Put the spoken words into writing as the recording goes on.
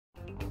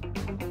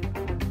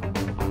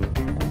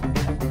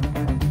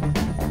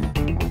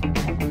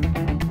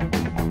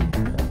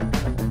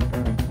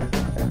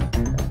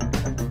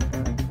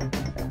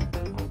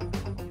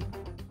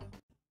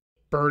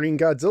Burning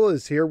Godzilla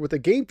is here with a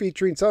game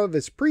featuring some of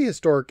his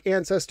prehistoric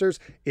ancestors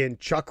in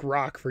Chuck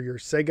Rock for your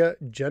Sega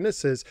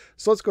Genesis.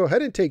 So let's go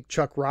ahead and take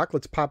Chuck Rock.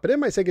 Let's pop it in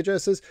my Sega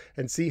Genesis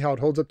and see how it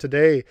holds up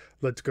today.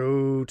 Let's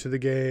go to the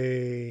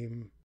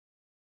game.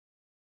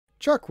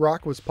 Chuck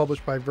Rock was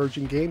published by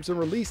Virgin Games and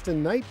released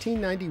in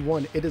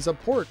 1991. It is a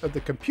port of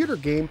the computer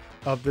game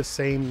of the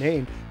same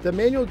name. The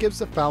manual gives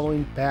the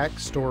following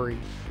backstory.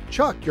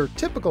 Chuck, your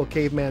typical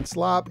caveman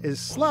slob, is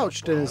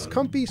slouched in his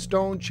comfy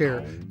stone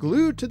chair,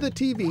 glued to the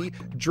TV,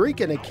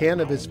 drinking a can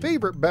of his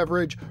favorite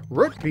beverage,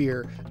 root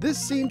beer. This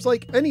seems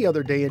like any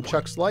other day in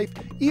Chuck's life.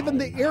 Even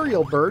the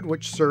aerial bird,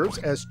 which serves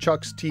as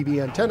Chuck's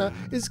TV antenna,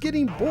 is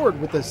getting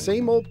bored with the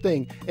same old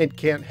thing and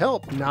can't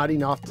help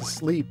nodding off to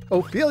sleep.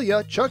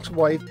 Ophelia, Chuck's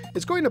wife,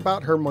 is going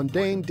about her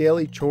mundane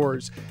daily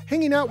chores,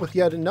 hanging out with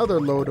yet another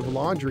load of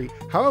laundry.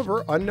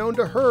 However, unknown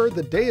to her,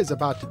 the day is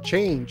about to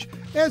change.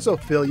 As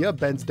Ophelia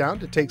bends down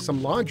to take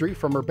some laundry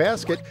from her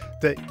basket,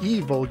 the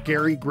evil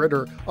Gary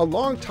Gritter, a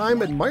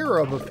longtime admirer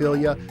of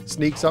Ophelia,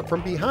 sneaks up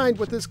from behind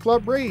with his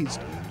club raised.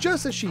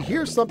 Just as she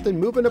hears something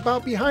moving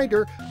about behind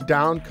her,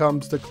 down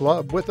comes the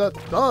club with a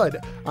thud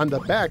on the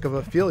back of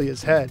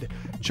Ophelia's head.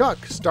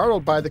 Chuck,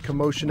 startled by the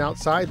commotion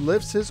outside,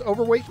 lifts his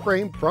overweight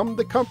frame from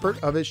the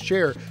comfort of his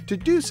chair to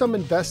do some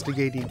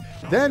investigating.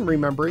 Then,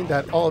 remembering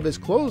that all of his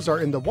clothes are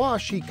in the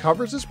wash, he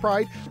covers his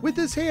pride with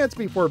his hands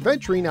before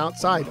venturing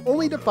outside,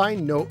 only to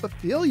find no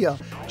Ophelia,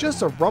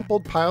 just a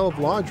rumpled pile of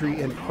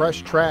laundry and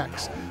fresh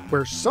tracks,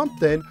 where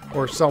something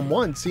or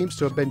someone seems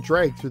to have been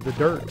dragged through the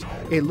dirt.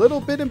 A little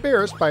bit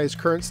embarrassed by his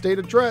current state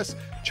of dress,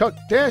 Chuck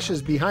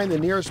dashes behind the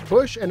nearest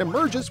bush and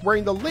emerges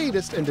wearing the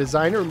latest in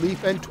designer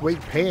leaf and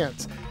twig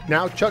pants.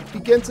 Now Chuck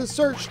begins his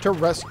search to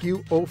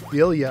rescue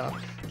Ophelia.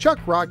 Chuck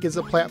Rock is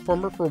a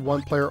platformer for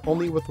one player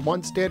only with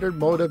one standard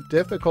mode of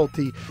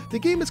difficulty. The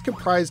game is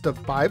comprised of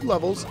 5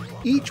 levels,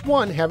 each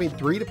one having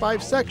 3 to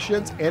 5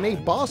 sections and a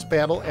boss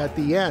battle at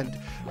the end.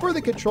 For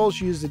the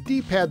controls, use the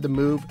D-pad to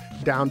move,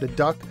 down to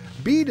duck,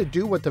 B to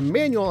do what the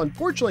manual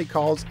unfortunately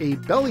calls a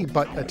belly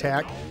butt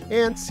attack,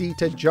 and C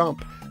to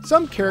jump.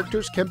 Some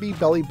characters can be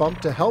belly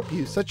bumped to help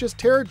you, such as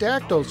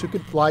pterodactyls who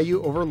can fly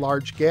you over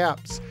large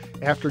gaps.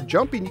 After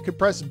jumping, you can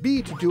press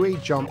B to do a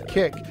jump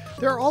kick.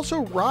 There are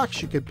also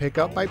rocks you can pick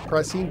up by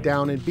pressing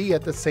down and B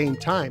at the same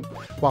time.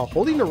 While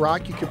holding a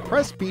rock, you can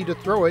press B to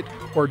throw it,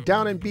 or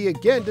down and B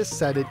again to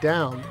set it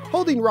down.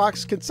 Holding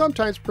rocks can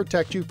sometimes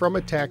protect you from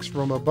attacks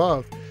from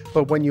above,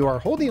 but when you are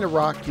holding a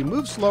rock, you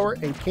move slower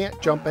and can't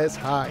jump as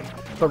high.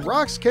 The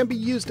rocks can be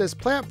used as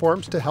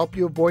platforms to help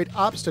you avoid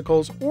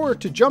obstacles or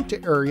to jump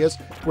to areas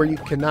where you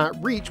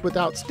cannot reach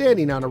without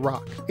standing on a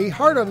rock. A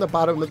heart on the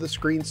bottom of the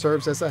screen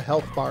serves as a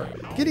health bar.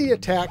 Getting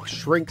attacked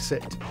shrinks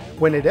it.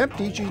 When it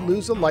empties, you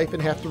lose a life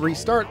and have to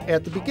restart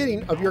at the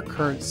beginning of your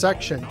current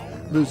section.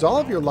 Lose all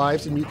of your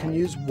lives and you can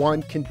use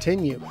one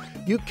continue.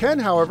 You can,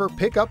 however,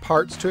 pick up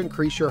hearts to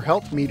increase your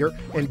health meter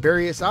and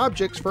various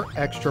objects for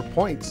extra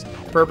points.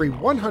 For every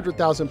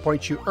 100,000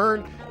 points you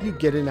earn, you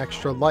get an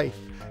extra life.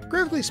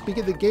 Graphically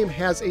speaking, the game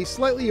has a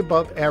slightly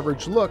above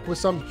average look with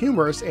some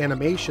humorous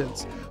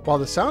animations. While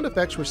the sound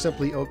effects were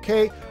simply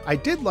okay, I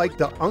did like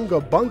the Unga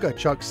Bunga,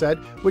 Chuck said,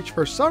 which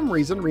for some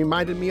reason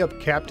reminded me of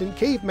Captain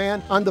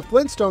Caveman on the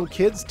Flintstone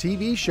Kids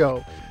TV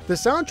show. The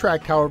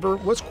soundtrack, however,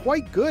 was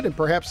quite good and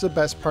perhaps the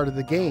best part of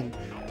the game.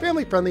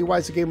 Family-friendly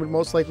wise, the game would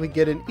most likely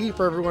get an E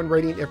for everyone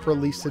rating if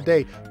released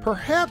today,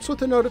 perhaps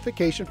with a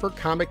notification for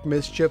comic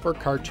mischief or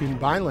cartoon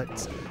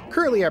violence.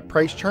 Currently at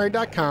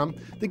PriceCharting.com,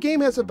 the game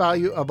has a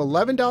value of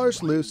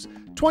 $11 loose,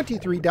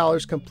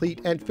 $23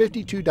 complete, and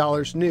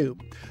 $52 new.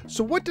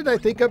 So what did I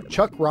think of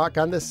Chuck Rock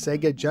on the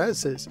Sega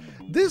Genesis?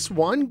 This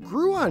one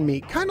grew on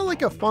me, kind of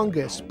like a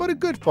fungus, but a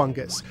good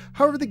fungus.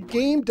 However, the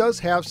game does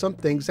have some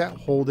things that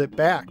hold it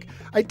back.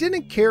 I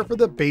didn't care for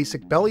the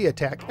basic belly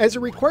attack, as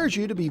it requires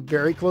you to be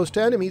very close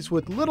to enemies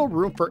with little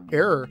room for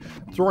error.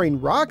 Throwing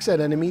rocks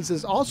at enemies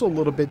is also a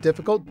little bit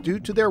difficult due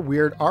to their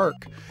weird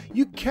arc.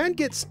 You can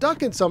get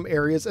stuck in some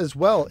areas as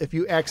well if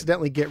you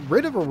accidentally get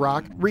rid of a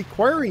rock,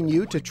 requiring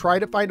you to try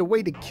to find a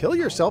way to kill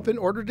yourself in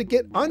order to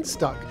get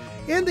unstuck.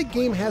 And the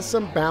game has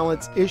some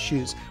balance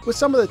issues, with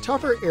some of the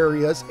tougher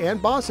areas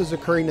and bosses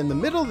occurring in the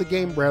middle of the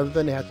game rather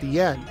than at the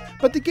end.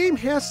 But the game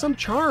has some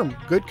charm,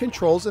 good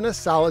controls, and a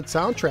solid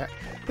soundtrack.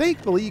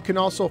 Thankfully, you can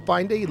also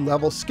find a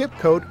level skip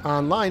code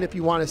online if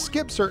you want to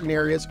skip certain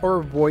areas or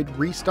avoid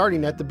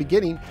restarting at the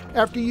beginning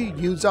after you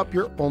use up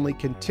your only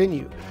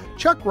continue.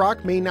 Chuck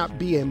Rock may not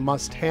be a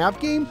must-have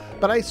game,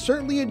 but I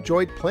certainly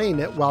enjoyed playing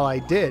it while I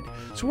did.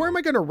 So where am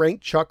I going to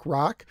rank Chuck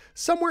Rock?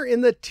 Somewhere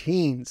in the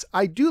teens.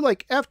 I do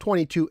like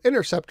F-22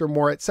 Interceptor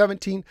more at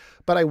 17,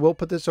 but I will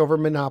put this over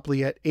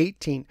Monopoly at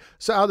 18.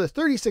 So out of the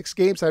 36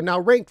 games I've now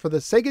ranked for the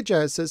Sega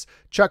Genesis,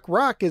 Chuck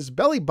Rock is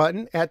belly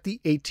button at the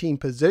 18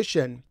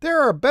 position. There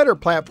are better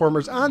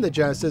platformers on the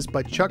Genesis,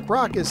 but Chuck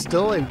Rock is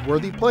still a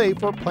worthy play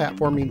for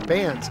platforming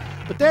fans.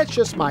 But that's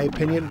just my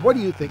opinion. What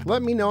do you think?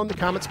 Let me know in the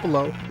comments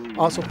below.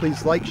 Also,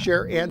 please like,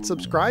 share, and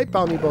subscribe.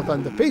 Follow me both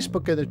on the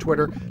Facebook and the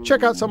Twitter.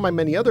 Check out some of my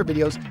many other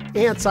videos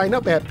and sign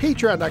up at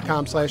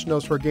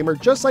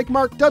patreon.com/NoSwearGamer, just like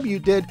Mark W.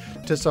 did,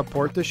 to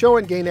support the show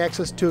and gain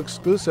access to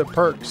exclusive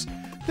perks.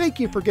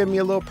 Thank you for giving me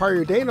a little part of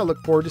your day, and I look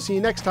forward to seeing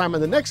you next time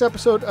on the next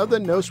episode of the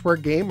No Swear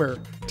Gamer.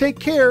 Take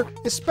care,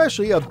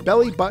 especially of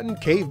belly button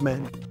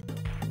cavemen.